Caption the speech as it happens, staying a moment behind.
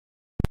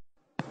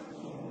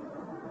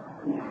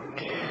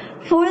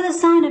For the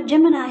sign of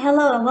Gemini,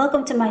 hello and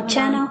welcome to my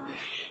channel.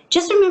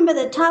 Just remember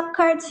the top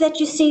cards that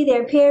you see,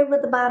 they're paired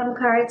with the bottom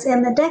cards,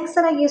 and the decks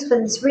that I use for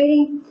this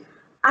reading,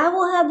 I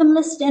will have them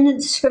listed in the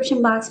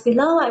description box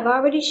below. I've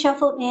already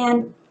shuffled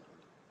and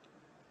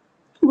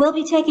we'll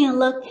be taking a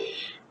look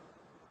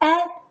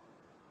at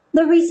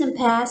the recent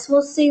past.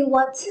 We'll see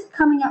what's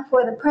coming up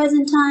for the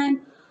present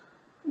time.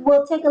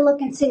 We'll take a look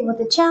and see what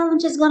the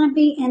challenge is going to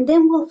be, and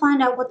then we'll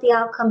find out what the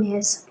outcome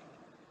is.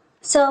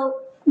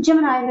 So,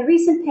 Gemini, in the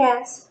recent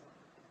past,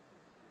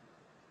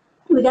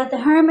 we got the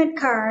Hermit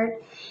card,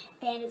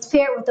 and it's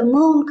paired with the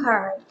Moon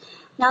card.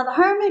 Now, the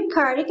Hermit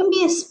card, it can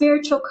be a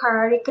spiritual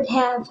card. It could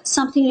have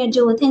something to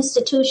do with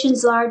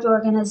institutions, large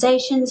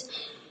organizations,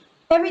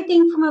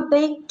 everything from a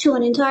bank to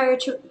an entire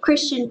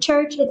Christian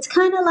church. It's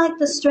kind of like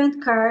the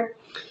Strength card.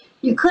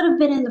 You could have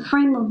been in the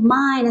frame of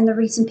mind in the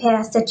recent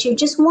past that you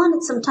just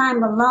wanted some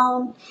time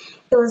alone.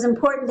 It was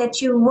important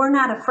that you were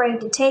not afraid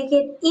to take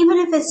it, even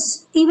if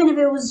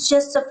it was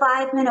just a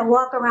 5-minute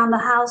walk around the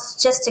house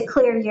just to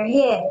clear your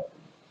head.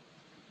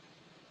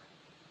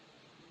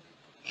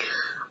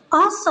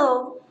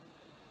 Also,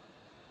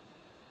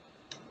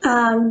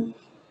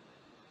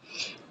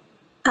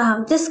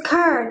 this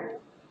card,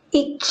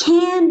 it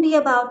can be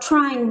about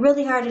trying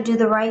really hard to do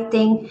the right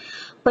thing,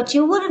 but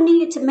you would have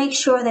needed to make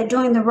sure that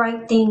doing the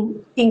right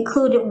thing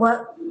included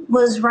what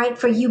was right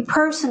for you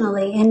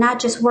personally and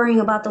not just worrying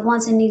about the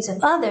wants and needs of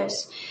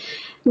others.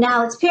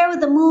 Now, it's paired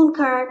with the Moon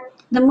card.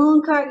 The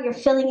Moon card, you're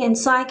feeling in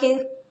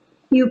psychic.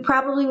 You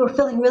probably were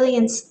feeling really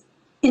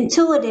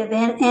intuitive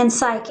and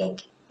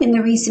psychic in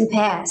the recent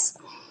past.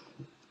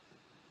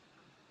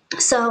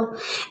 So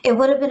it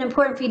would have been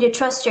important for you to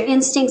trust your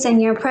instincts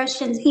and your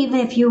impressions, even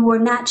if you were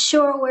not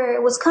sure where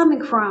it was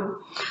coming from.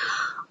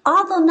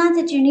 Although not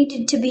that you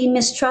needed to be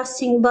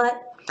mistrusting,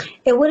 but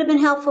it would have been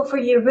helpful for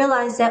you to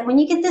realize that when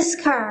you get this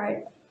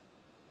card,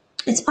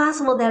 it's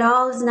possible that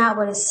all is not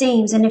what it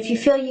seems. And if you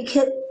feel you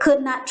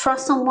could not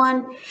trust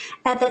someone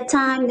at that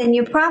time, then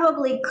you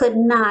probably could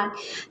not.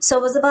 So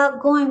it was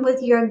about going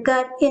with your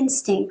gut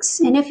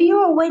instincts. And if you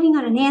were waiting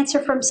on an answer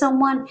from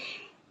someone,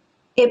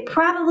 it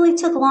probably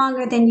took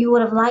longer than you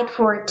would have liked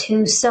for it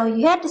to, so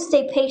you had to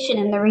stay patient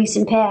in the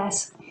recent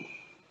past.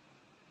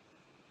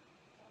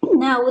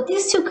 Now, with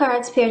these two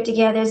cards paired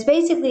together, it's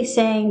basically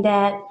saying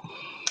that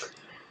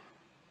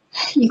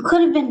you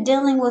could have been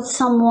dealing with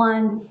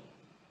someone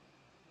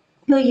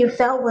who you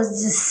felt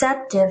was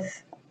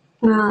deceptive.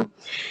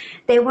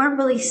 They weren't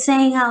really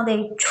saying how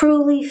they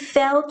truly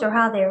felt or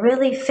how they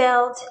really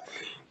felt,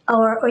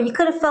 or you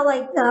could have felt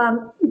like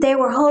they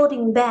were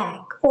holding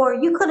back. Or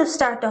you could have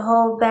started to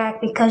hold back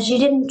because you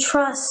didn't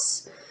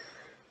trust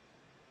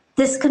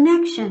this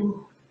connection.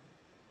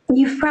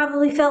 You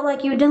probably felt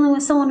like you were dealing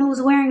with someone who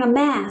was wearing a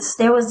mask.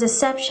 There was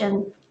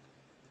deception.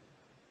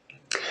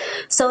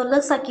 So it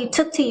looks like you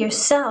took to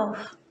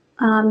yourself.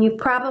 You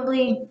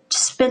probably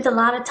spent a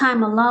lot of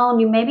time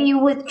alone. Maybe you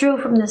withdrew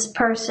from this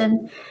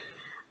person.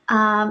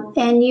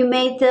 And you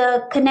made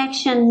the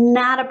connection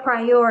not a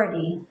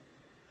priority.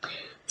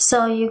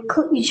 So you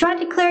tried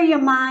to clear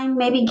your mind,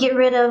 maybe get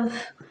rid of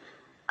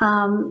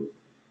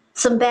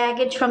some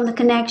baggage from the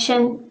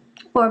connection,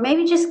 or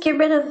maybe just get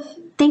rid of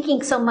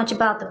thinking so much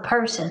about the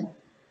person.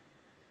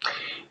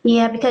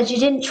 Yeah, because you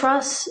didn't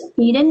trust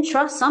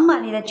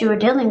somebody that you were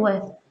dealing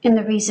with in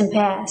the recent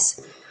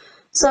past.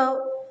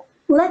 So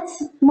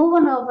let's move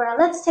on over.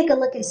 Let's take a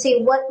look and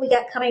see what we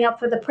got coming up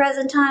for the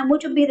present time,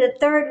 which will be the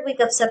 3rd week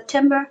of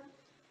September.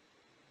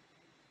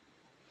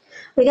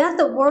 We got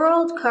the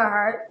World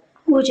card,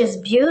 which is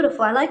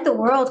beautiful. I like the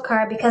World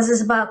card because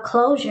it's about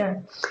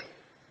closure.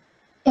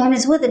 And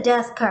it's with a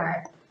Death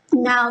card.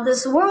 Now,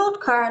 this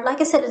World card, like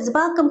I said, is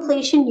about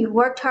completion. You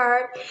worked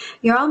hard.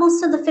 You're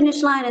almost to the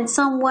finish line in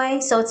some way,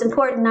 so it's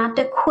important not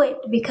to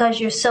quit because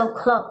you're so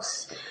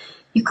close.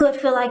 You could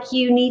feel like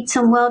you need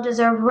some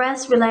well-deserved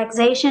rest,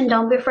 relaxation.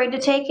 Don't be afraid to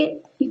take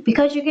it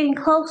because you're getting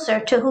closer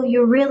to who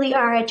you really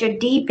are at your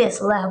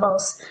deepest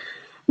levels.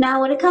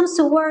 Now, when it comes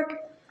to work,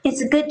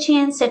 it's a good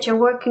chance that you're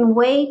working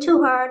way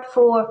too hard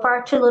for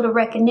far too little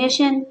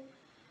recognition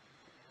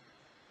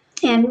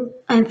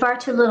and far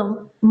too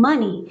little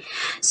money.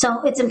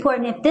 So it's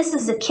important, if this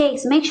is the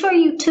case, make sure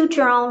you toot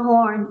your own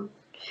horn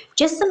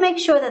just to make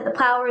sure that the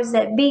powers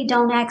that be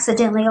don't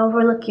accidentally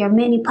overlook your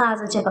many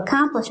positive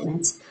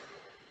accomplishments.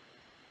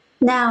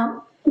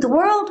 Now, the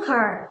World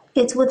card,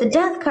 it's with the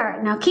Death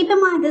card. Now, keep in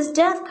mind, this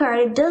Death card,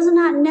 it does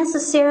not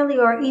necessarily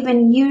or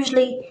even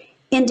usually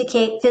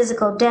indicate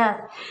physical death,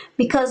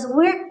 because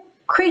we're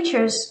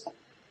creatures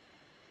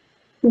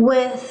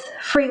with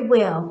free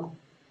will.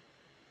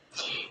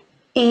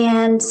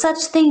 And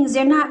such things,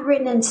 they're not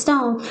written in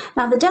stone.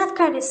 Now, the Death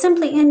card, it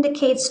simply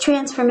indicates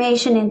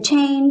transformation and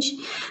change.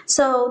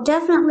 So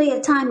definitely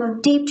a time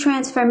of deep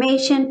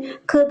transformation.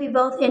 Could be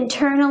both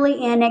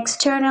internally and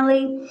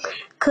externally.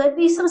 Could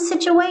be some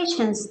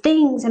situations,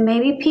 things, and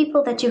maybe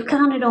people that you've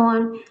counted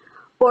on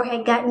or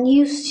had gotten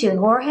used to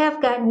or have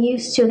gotten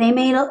used to. They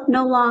may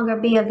no longer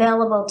be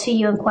available to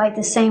you in quite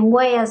the same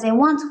way as they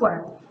once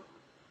were.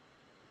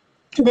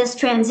 this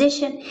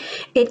transition.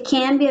 It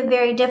can be a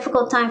very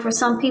difficult time for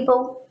some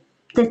people.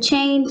 The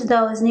change,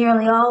 though, is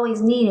nearly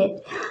always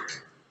needed.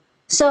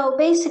 So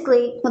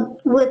basically,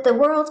 with the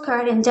World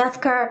card and Death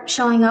card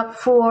showing up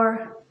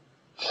for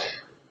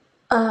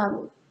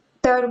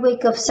third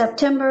week of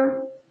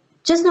September,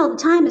 just know the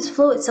time is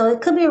fluid, so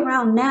it could be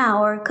around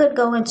now or it could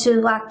go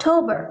into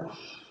October.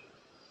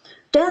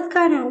 Death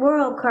card and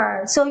World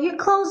card. So you're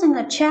closing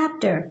a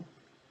chapter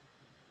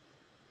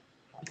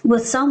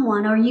with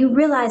someone, or you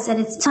realize that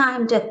it's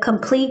time to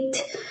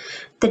complete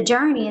the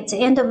journey. It's the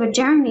end of a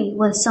journey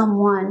with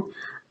someone.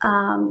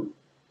 A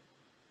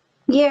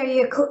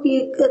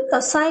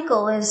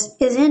cycle is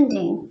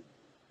ending.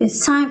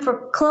 It's time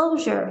for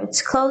closure.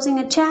 It's closing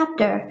a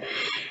chapter.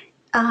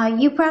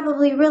 You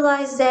probably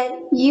realize that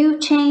you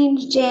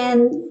changed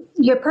and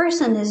your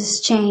person has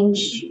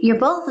changed. You're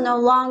both no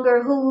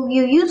longer who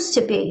you used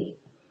to be.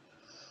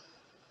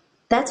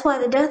 That's why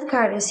the Death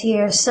card is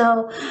here.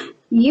 So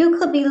you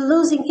could be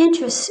losing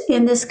interest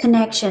in this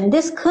connection.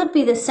 This could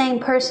be the same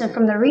person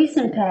from the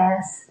recent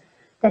past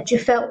that you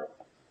felt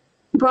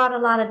brought a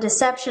lot of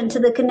deception to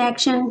the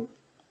connection.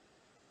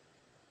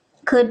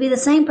 Could be the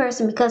same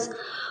person, because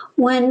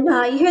when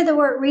you hear the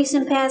word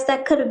recent past,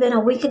 that could have been a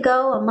week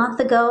ago, a month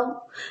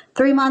ago,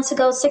 3 months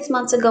ago, 6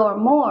 months ago, or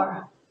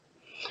more.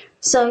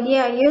 So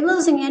yeah, you're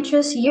losing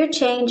interest, you're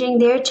changing,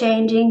 they're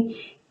changing,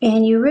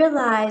 and you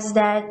realize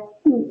that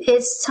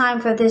it's time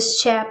for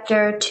this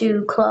chapter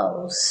to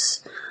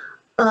close.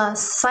 A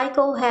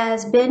cycle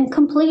has been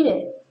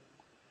completed.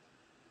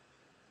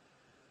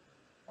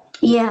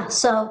 Yeah,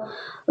 so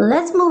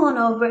let's move on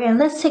over and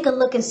let's take a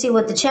look and see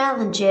what the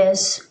challenge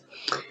is.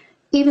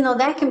 Even though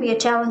that can be a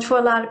challenge for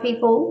a lot of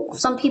people,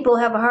 some people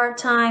have a hard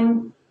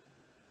time,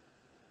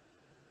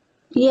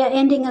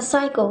 ending a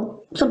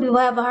cycle. Some people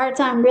have a hard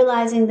time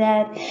realizing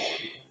that,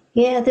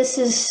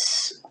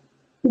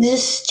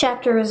 this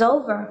chapter is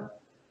over.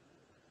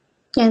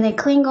 And they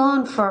cling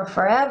on for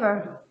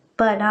forever.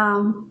 But,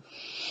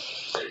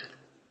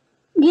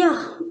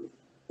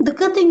 the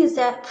good thing is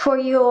that for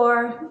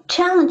your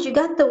challenge, you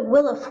got the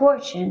Wheel of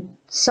Fortune.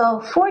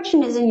 So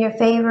fortune is in your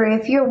favor.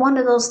 If you're one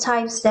of those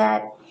types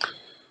that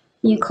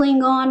you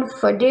cling on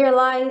for dear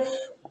life,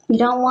 you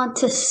don't want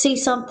to see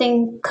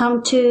something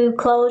come to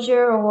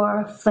closure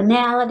or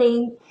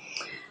finality,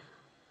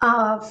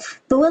 the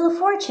Wheel of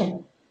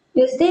Fortune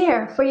is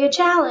there for your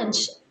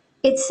challenge.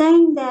 It's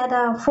saying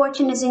that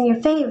fortune is in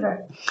your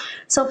favor.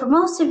 So for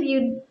most of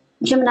you,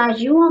 Geminis,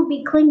 you won't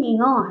be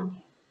clinging on.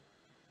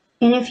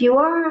 And if you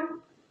are,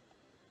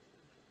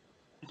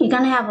 you're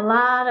going to have a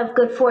lot of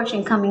good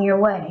fortune coming your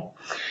way.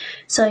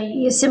 So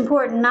it's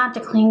important not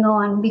to cling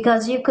on,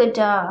 because you could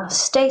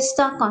stay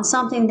stuck on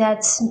something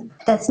that's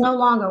no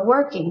longer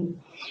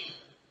working.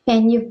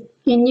 And you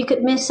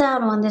could miss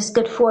out on this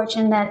good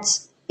fortune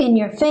that's in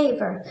your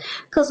favor.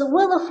 Because the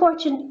Wheel of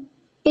Fortune,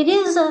 it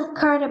is a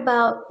card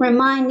about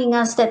reminding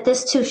us that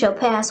this too shall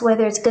pass,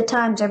 whether it's good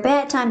times or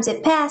bad times,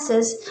 it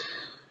passes.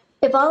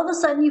 If all of a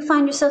sudden you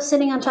find yourself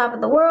sitting on top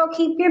of the world,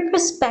 keep your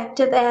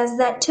perspective as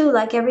that too,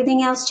 like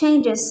everything else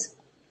changes.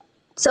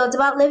 So it's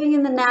about living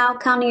in the now,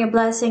 counting your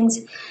blessings,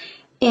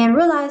 and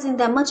realizing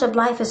that much of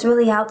life is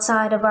really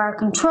outside of our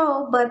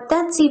control, but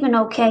that's even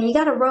okay. You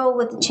got to roll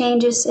with the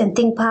changes and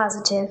think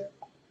positive.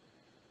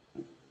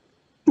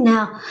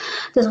 Now,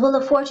 this Wheel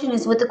of Fortune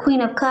is with the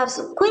Queen of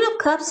Cups. Queen of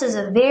Cups is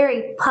a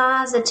very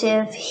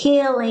positive,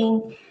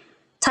 healing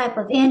type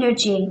of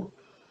energy.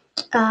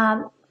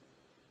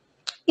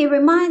 It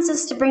reminds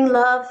us to bring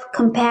love,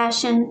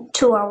 compassion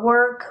to our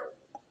work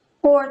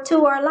or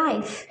to our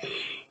life.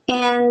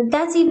 And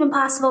that's even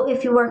possible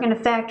if you work in a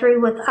factory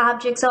with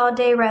objects all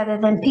day rather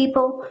than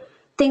people.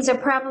 Things are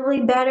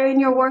probably better in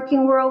your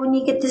working world when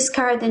you get this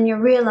card than you're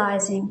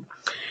realizing.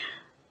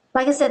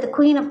 Like I said, the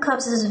Queen of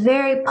Cups is a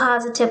very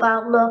positive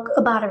outlook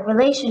about a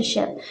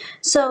relationship.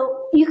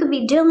 So you could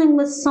be dealing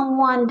with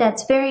someone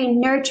that's very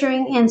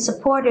nurturing and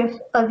supportive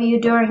of you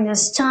during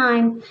this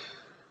time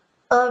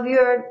of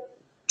your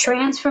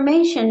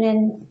transformation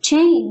and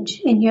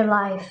change in your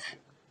life.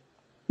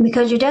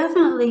 Because you're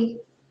definitely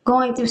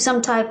going through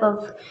some type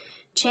of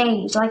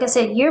change. Like I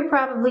said, you're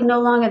probably no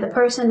longer the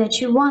person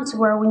that you once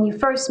were when you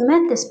first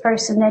met this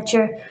person that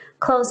you're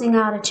closing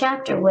out a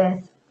chapter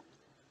with.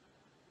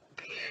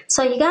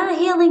 So you got a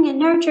healing and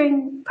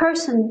nurturing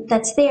person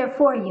that's there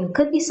for you.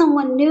 Could be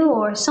someone new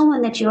or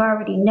someone that you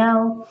already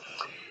know.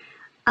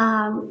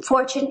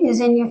 Fortune is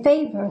in your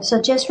favor,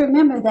 so just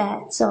remember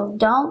that. So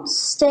don't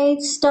stay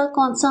stuck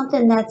on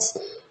something that's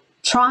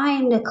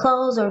trying to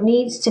close or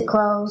needs to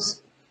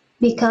close,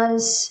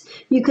 because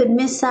you could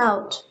miss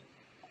out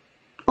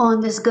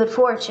on this good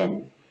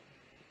fortune,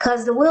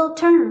 because the wheel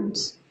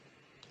turns.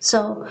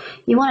 So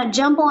you want to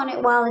jump on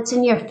it while it's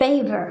in your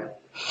favor.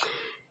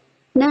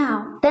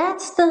 Now,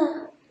 that's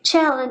the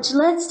challenge.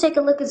 Let's take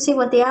a look and see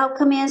what the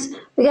outcome is.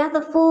 We got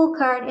the Fool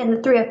card and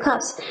the Three of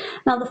Cups.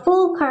 Now, the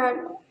Fool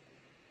card,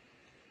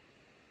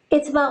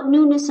 it's about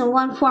newness in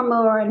one form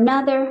or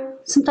another,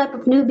 some type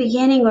of new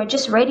beginning or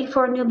just ready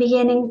for a new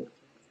beginning.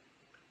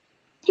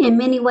 In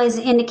many ways,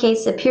 it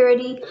indicates the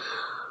purity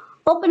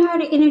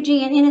Open-hearted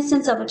energy and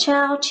innocence of a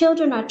child.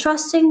 Children are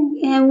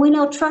trusting, and we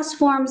know trust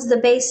forms the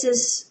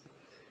basis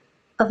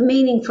of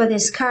meaning for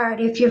this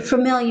card if you're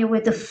familiar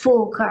with the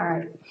Fool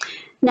card.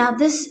 Now,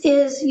 this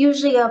is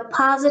usually a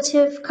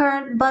positive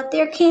card, but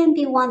there can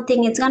be one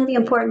thing. It's going to be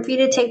important for you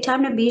to take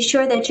time to be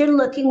sure that you're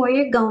looking where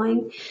you're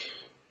going.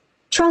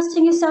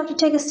 Trusting yourself to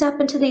take a step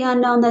into the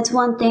unknown, that's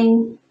one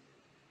thing.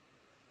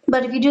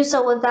 But if you do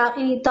so without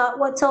any thought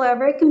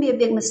whatsoever, it can be a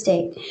big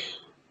mistake.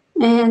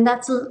 And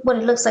that's what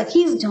it looks like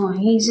he's doing.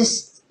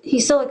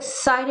 He's so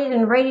excited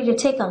and ready to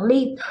take a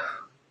leap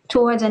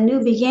towards a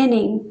new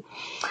beginning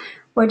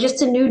or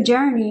just a new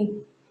journey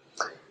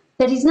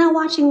that he's not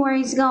watching where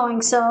he's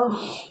going.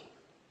 So,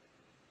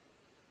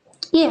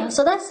 yeah,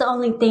 so that's the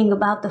only thing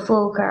about the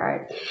Fool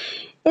card.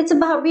 It's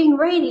about being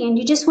ready and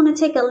you just want to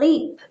take a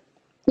leap.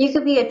 You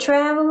could be a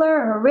traveler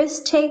or a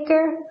risk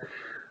taker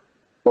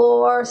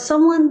or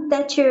someone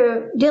that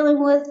you're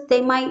dealing with.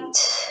 They might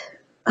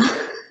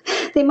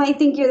they might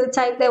think you're the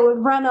type that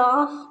would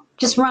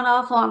just run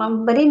off on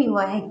them. But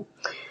anyway,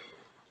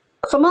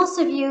 for most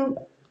of you,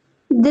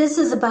 this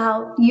is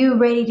about you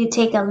ready to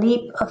take a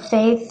leap of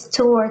faith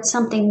towards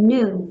something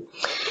new.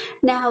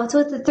 Now, it's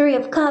with the Three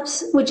of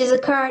Cups, which is a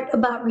card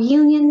about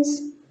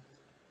reunions.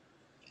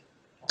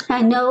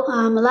 I know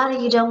a lot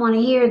of you don't want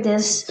to hear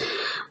this,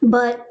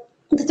 but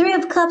the Three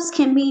of Cups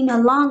can mean a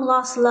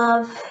long-lost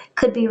love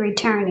could be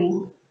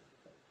returning.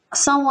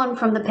 Someone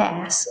from the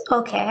past.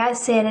 Okay, I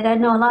said it. I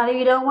know a lot of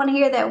you don't want to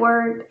hear that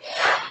word,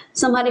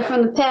 somebody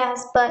from the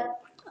past, but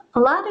a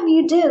lot of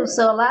you do.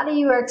 So a lot of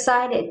you are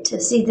excited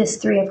to see this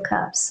Three of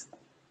Cups.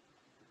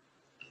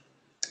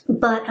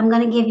 But I'm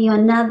going to give you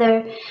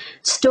another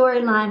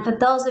storyline for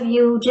those of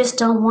you who just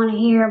don't want to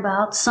hear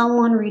about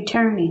someone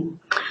returning.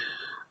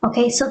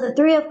 Okay, so the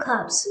Three of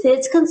Cups,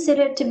 it's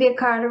considered to be a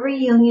card of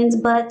reunions,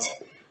 but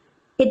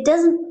it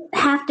doesn't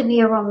have to be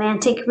a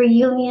romantic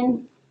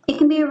reunion. It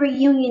can be a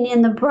reunion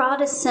in the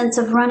broadest sense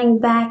of running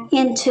back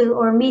into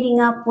or meeting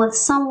up with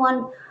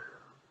someone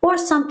or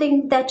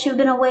something that you've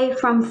been away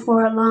from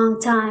for a long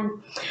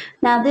time.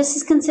 Now, this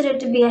is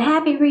considered to be a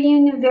happy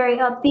reunion, very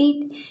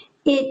upbeat.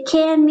 It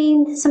can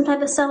mean some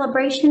type of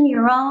celebration,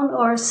 your own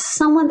or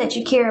someone that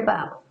you care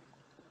about,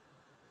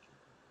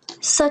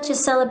 such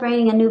as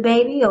celebrating a new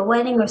baby, a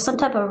wedding, or some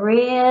type of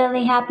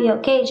really happy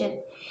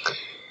occasion.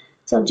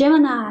 So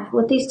Gemini,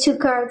 with these two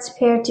cards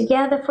paired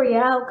together for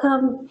your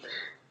outcome,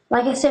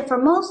 like I said, for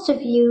most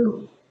of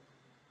you,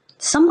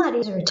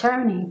 somebody's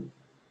returning.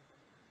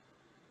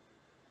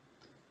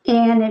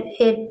 And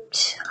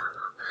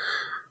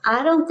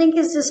I don't think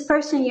it's this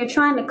person you're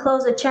trying to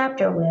close a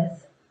chapter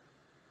with.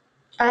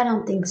 I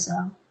don't think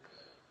so.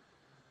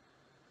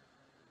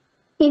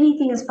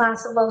 Anything is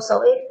possible,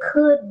 so it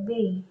could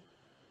be.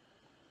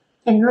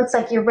 And it looks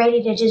like you're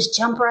ready to just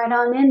jump right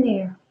on in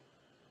there.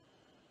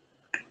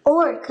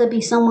 Or it could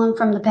be someone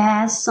from the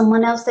past,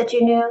 someone else that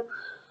you knew.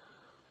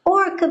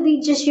 Or it could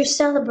be just you're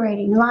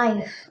celebrating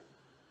life,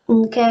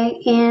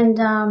 okay?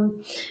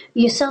 And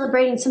you're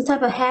celebrating some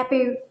type of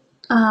happy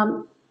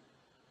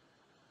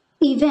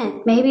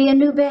event, maybe a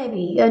new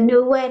baby, a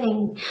new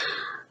wedding,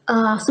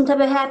 some type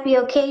of happy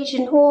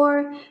occasion,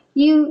 or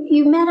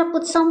you met up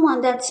with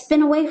someone that's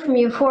been away from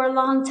you for a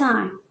long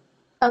time,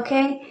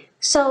 okay?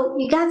 So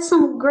you got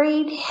some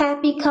great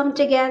happy come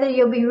together.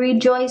 You'll be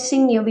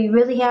rejoicing. You'll be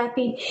really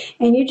happy.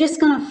 And you're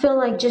just going to feel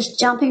like just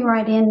jumping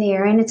right in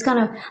there. And it's going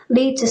to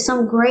lead to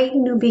some great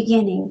new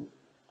beginning,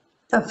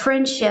 a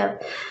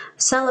friendship,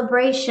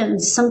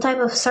 celebrations, some type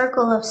of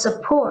circle of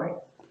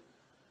support.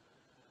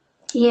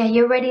 Yeah,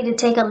 you're ready to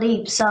take a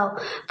leap. So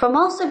for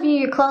most of you,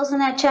 you're closing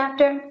that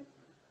chapter.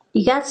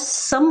 You got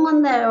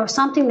someone that or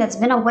something that's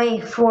been away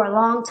for a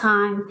long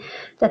time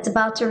that's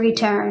about to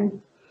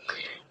return.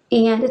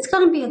 And it's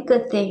going to be a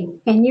good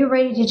thing. And you're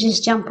ready to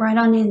just jump right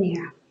on in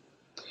there.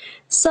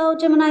 So,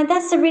 Gemini,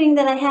 that's the reading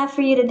that I have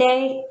for you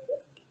today.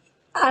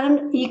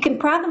 You can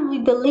probably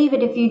believe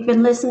it if you've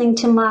been listening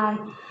to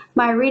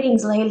my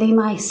readings lately.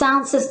 My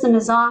sound system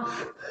is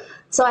off.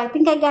 So I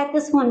think I got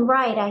this one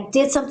right. I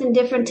did something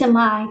different to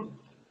my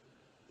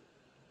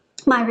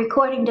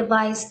recording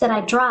device that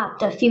I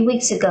dropped a few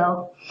weeks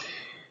ago.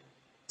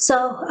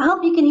 So I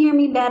hope you can hear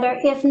me better.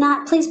 If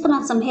not, please put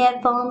on some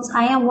headphones.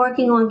 I am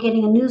working on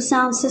getting a new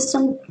sound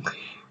system.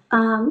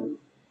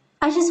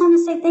 I just want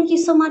to say thank you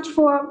so much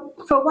for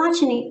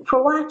watching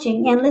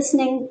and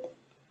listening.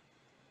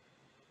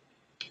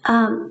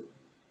 Yeah,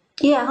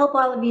 I hope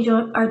all of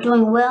you are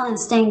doing well and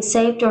staying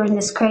safe during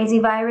this crazy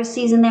virus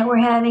season that we're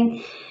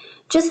having.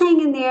 Just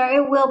hang in there.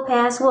 It will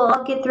pass. We'll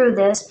all get through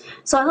this.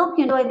 So I hope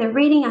you enjoyed the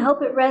reading. I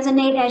hope it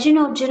resonated. As you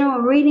know,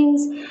 general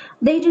readings,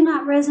 they do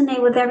not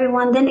resonate with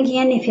everyone. Then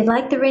again, if you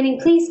like the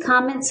reading, please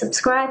comment,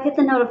 subscribe, hit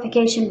the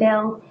notification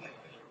bell.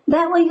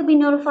 That way you'll be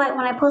notified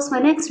when I post my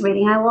next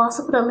reading. I will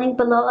also put a link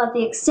below of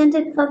the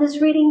extended of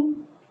this reading.